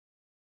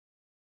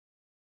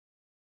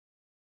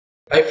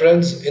Hi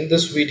friends, in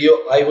this video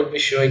I will be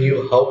showing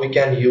you how we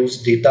can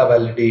use data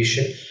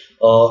validation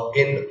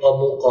in a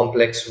more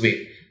complex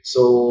way.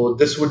 So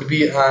this would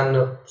be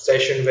an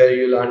session where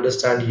you'll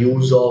understand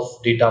use of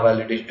data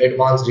validation,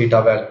 advanced data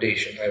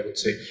validation, I would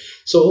say.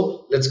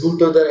 So let's go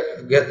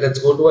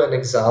to an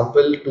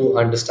example to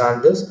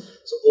understand this.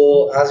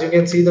 So as you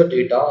can see the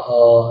data,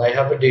 I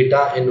have a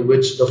data in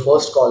which the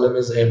first column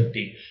is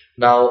empty.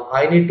 Now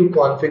I need to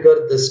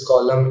configure this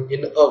column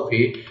in a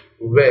way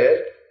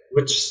where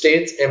which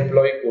states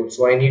employee code.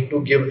 So I need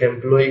to give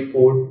employee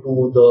code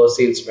to the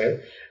salesman,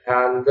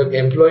 and the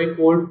employee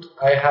code,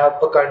 I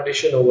have a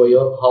condition over here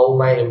how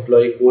my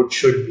employee code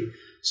should be.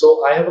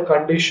 So I have a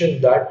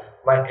condition that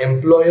my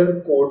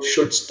employer code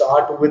should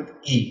start with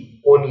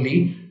E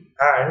only,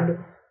 and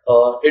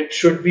it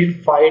should be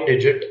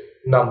 5-digit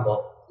number,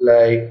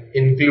 like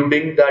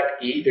including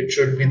that E, it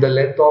should be the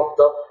length of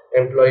the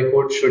employee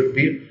code should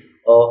be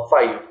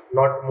 5,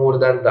 not more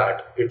than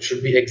that. It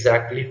should be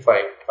exactly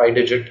 5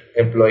 digit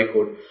employee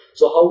code.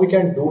 So how we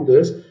can do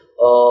this?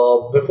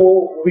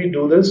 Before we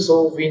do this,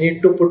 so we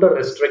need to put a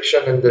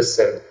restriction in this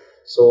cell.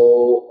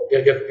 So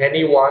if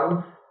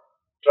anyone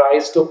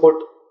tries to put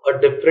a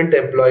different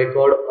employee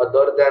code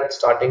other than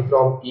starting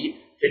from E,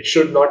 it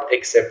should not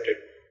accept it.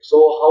 So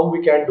how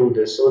we can do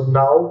this? So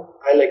now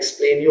I'll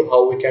explain you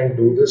how we can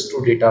do this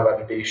through data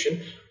validation.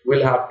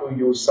 We'll have to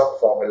use some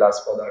formulas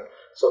for that.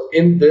 So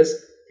in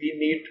this,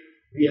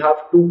 we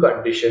have two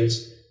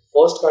conditions.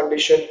 First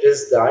condition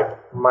is that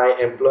my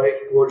employee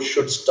code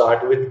should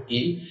start with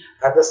E,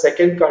 and the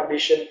second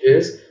condition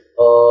is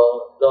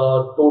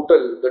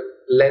the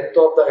length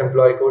of the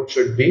employee code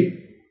should be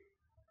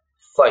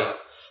 5.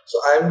 So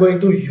I am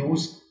going to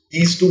use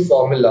these two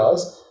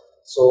formulas.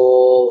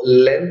 So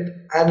length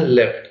and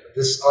left.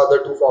 These are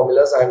the two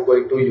formulas I am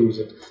going to use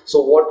it.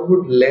 So what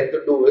would length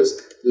do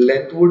is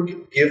length would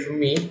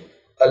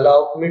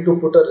allow me to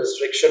put a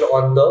restriction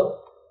on the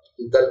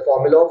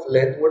formula of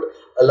length would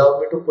allow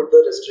me to put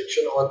the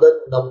restriction on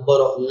the number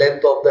of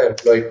length of the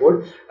employee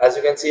code. As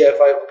you can see, if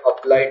I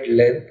applied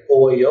length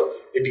over here,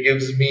 it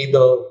gives me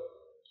the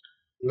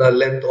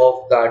length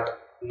of that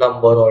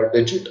number or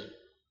digit,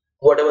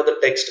 whatever the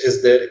text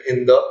is there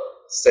in the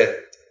cell.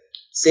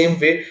 Same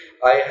way,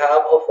 I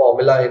have a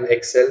formula in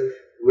Excel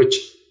which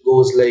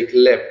goes like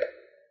left,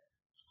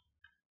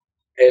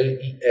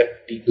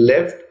 left,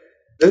 left.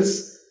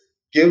 This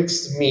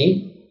helps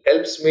me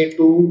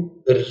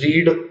to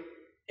read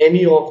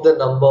any of the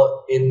number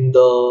in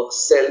the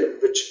cell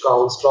which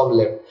counts from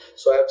left.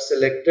 So I have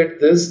selected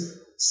this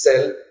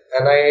cell,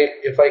 and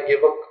if I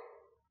give a,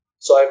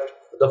 so I've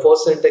the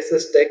first syntax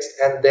is text,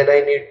 and then I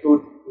need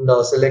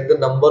to select the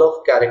number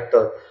of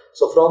character.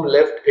 So from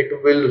left it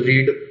will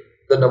read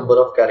the number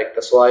of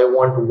characters. So I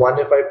want 1,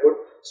 if I put,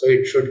 so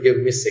it should give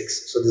me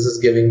 6. So this is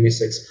giving me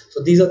 6.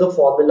 So these are the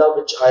formula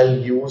which I'll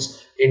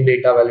use in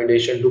data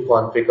validation to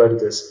configure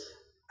this.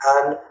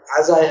 And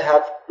as I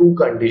have two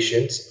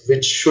conditions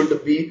which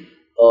should be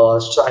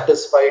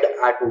satisfied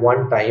at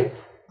one time,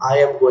 I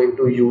am going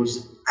to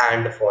use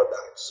AND for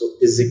that. So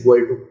is equal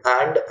to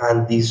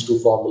and these two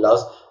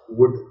formulas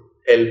would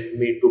help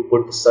me to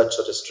put such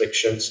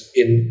restrictions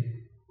in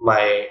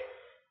my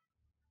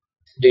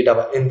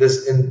data in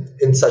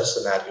such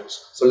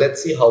scenarios. So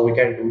let's see how we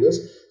can do this.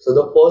 So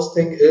the first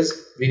thing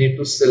is we need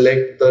to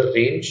select the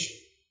range.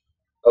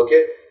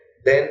 Okay,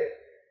 then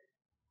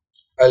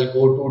I'll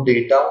go to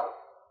data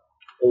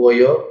over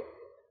here,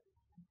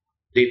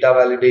 data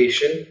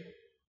validation,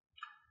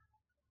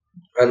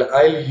 and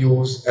I'll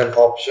use an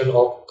option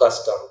of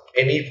custom.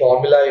 Any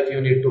formula if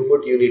you need to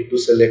put, you need to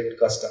select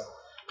custom.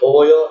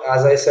 Over here,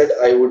 as I said,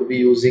 I would be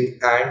using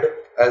AND,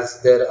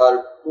 as there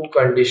are two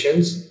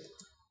conditions.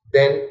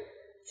 Then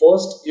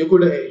first you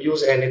could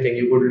use anything.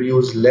 You could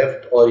use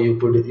left or you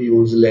could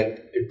use length.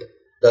 It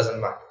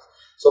doesn't matter.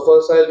 So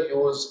first I'll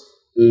use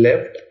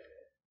left.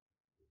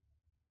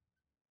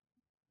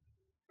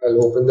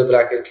 I'll open the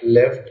bracket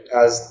left,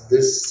 as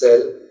this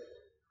cell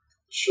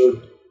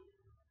should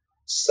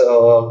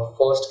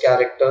first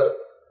character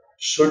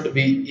should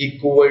be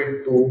equal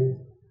to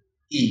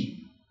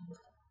E,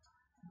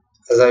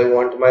 as I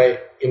want my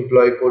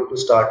employee code to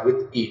start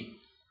with E,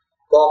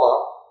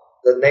 comma,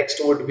 the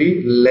next would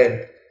be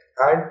length,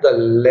 and the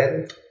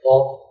length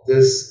of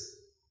this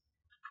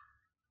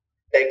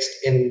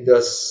text in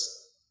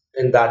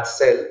that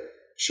cell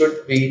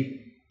should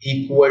be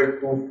equal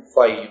to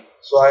 5.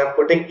 So I am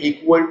putting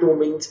equal to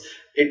means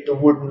it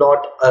would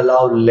not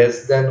allow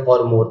less than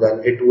or more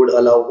than, it would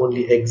allow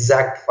only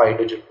exact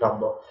 5-digit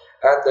number,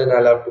 and then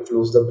I'll have to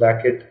close the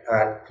bracket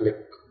and click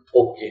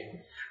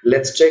OK.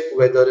 Let's check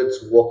whether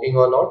it's working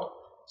or not.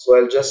 So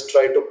I'll just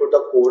try to put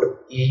a code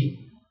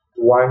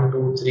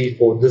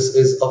E1234. This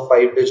is a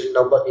 5-digit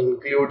number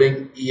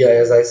including E,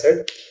 as I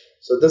said.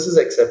 So this is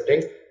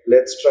accepting.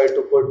 Let's try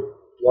to put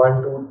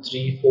 1 2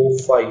 3 4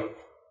 5.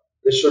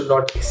 This should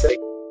not accept.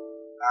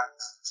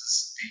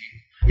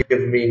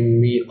 Give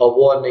me a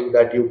warning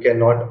that you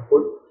cannot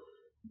put.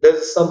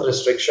 There's some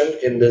restriction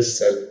in this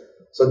cell.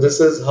 So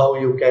this is how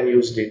you can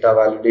use data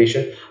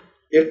validation.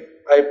 If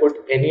I put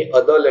any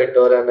other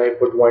letter and I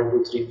put 1,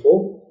 2, 3,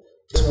 4,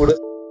 this would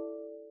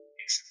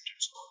accepted.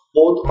 So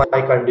both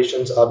my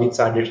conditions are being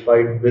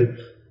satisfied with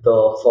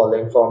the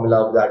following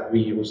formula that we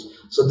use.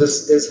 So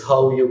this is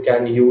how you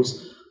can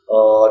use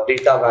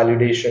data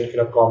validation in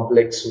a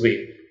complex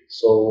way.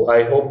 So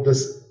I hope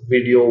this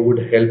video would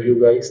help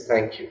you guys.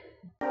 Thank you.